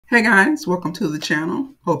Hey guys, welcome to the channel.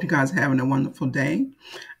 Hope you guys are having a wonderful day.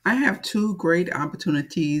 I have two great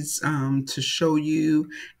opportunities to show you,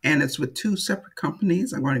 and it's with two separate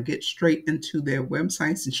companies. I'm going to get straight into their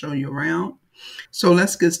websites and show you around. So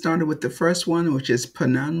let's get started with the first one, which is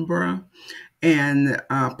Penumbra. And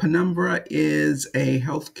Penumbra is a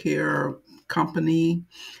healthcare company,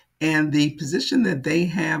 and the position that they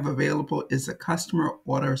have available is a customer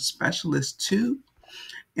order specialist 2.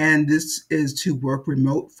 And this is to work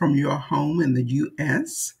remote from your home in the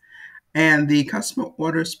US. And the customer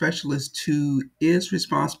order specialist 2 is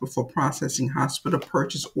responsible for processing hospital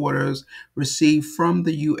purchase orders received from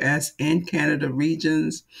the US and Canada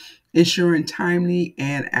regions, ensuring timely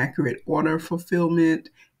and accurate order fulfillment,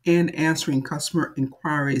 and answering customer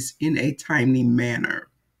inquiries in a timely manner.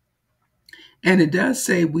 And it does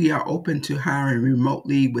say we are open to hiring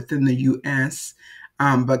remotely within the US,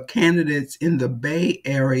 but candidates in the Bay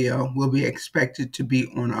Area will be expected to be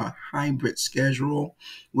on a hybrid schedule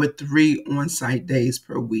with 3 on-site days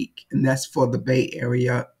per week. And that's for the Bay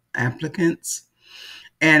Area applicants.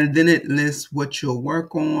 And then it lists what you'll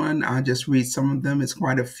work on. I'll just read some of them. It's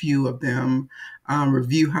quite a few of them.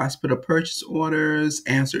 Review hospital purchase orders,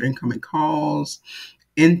 answer incoming calls,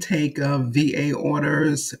 intake of VA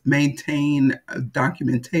orders, maintain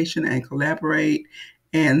documentation and collaborate,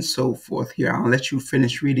 and so forth. Here, I'll let you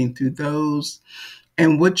finish reading through those.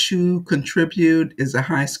 And what you contribute is a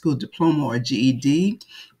high school diploma or GED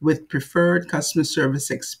with preferred customer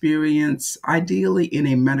service experience, ideally in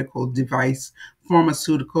a medical device,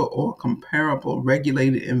 pharmaceutical, or comparable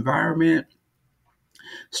regulated environment.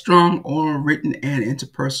 Strong oral, written, and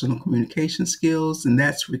interpersonal communication skills, and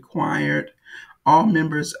that's required. All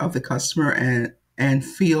members of the customer and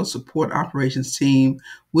field support operations team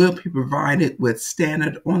will be provided with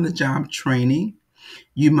standard on-the-job training.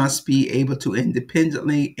 You must be able to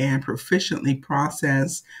independently and proficiently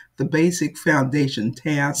process the basic foundation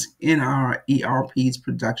tasks in our ERP's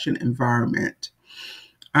production environment.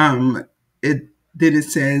 Um, then it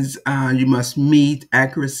says you must meet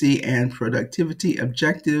accuracy and productivity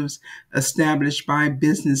objectives established by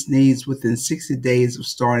business needs within 60 days of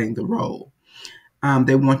starting the role.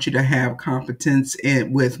 They want you to have competence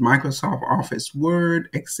with Microsoft Office Word,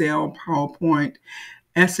 Excel, PowerPoint,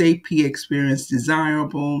 SAP experience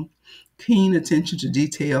desirable, keen attention to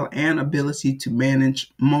detail, and ability to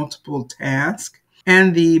manage multiple tasks.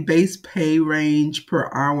 And the base pay range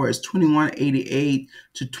per hour is $21.88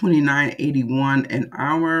 to $29.81 an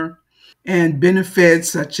hour. And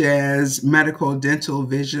benefits such as medical, dental,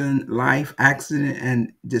 vision, life, accident,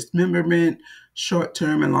 and dismemberment,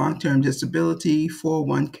 short-term and long-term disability,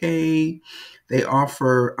 401k. They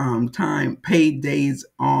offer paid days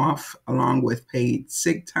off along with paid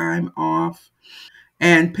sick time off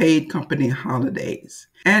and paid company holidays.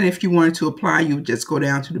 And if you wanted to apply, you would just go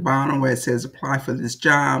down to the bottom where it says apply for this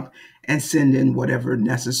job and send in whatever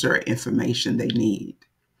necessary information they need.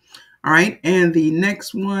 All right, and the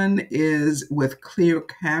next one is with clear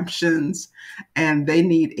captions, and they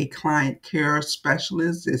need a client care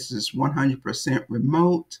specialist. This is 100%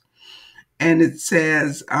 remote. And it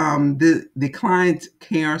says the client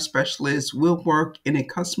care specialist will work in a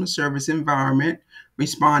customer service environment,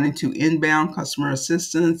 responding to inbound customer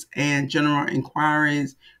assistance and general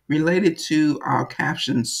inquiries related to our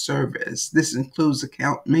caption service. This includes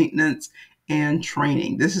account maintenance and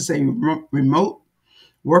training. This is a remote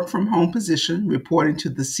work from home position reporting to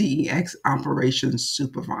the CEX operations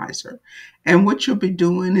supervisor. And what you'll be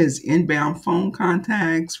doing is inbound phone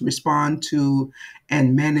contacts, respond to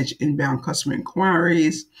and manage inbound customer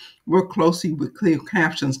inquiries, work closely with Clear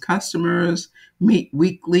Captions customers, meet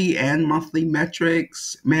weekly and monthly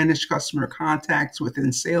metrics, manage customer contacts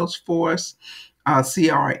within Salesforce,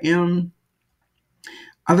 CRM.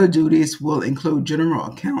 Other duties will include general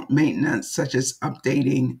account maintenance, such as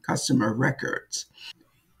updating customer records.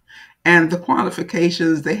 And the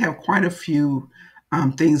qualifications, they have quite a few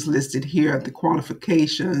things listed here. The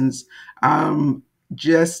qualifications, to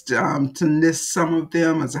list some of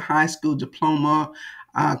them, as a high school diploma,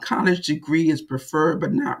 college degree is preferred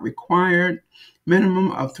but not required.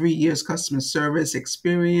 Minimum of 3 years customer service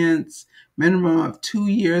experience, minimum of 2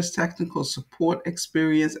 years technical support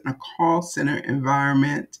experience in a call center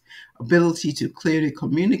environment, ability to clearly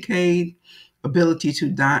communicate, ability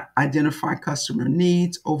to identify customer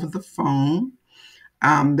needs over the phone.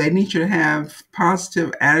 They need you to have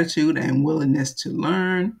positive attitude and willingness to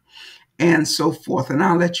learn, and so forth. And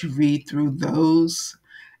I'll let you read through those.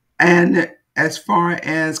 And as far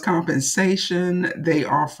as compensation, they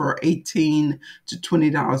offer $18 to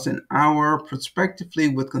 $20 an hour, prospectively,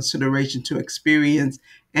 with consideration to experience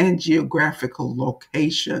and geographical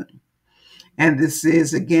location. And this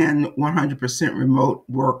is, again, 100% remote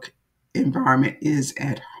work environment is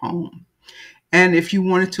at home. And if you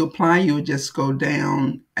wanted to apply, you would just go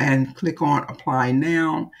down and click on apply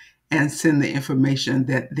now and send the information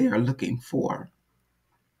that they're looking for.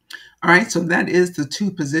 All right, so that is the two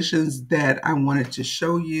positions that I wanted to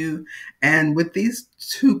show you. And with these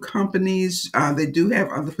two companies, they do have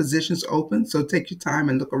other positions open. So take your time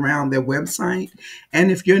and look around their website. And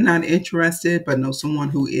if you're not interested but know someone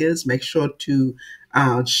who is, make sure to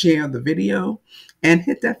share the video and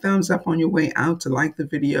hit that thumbs up on your way out to like the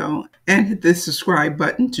video and hit the subscribe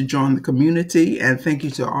button to join the community. And thank you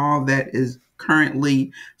to all that is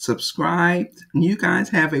currently subscribed. You guys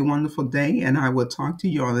have a wonderful day, and I will talk to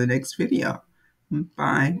you on the next video.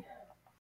 Bye.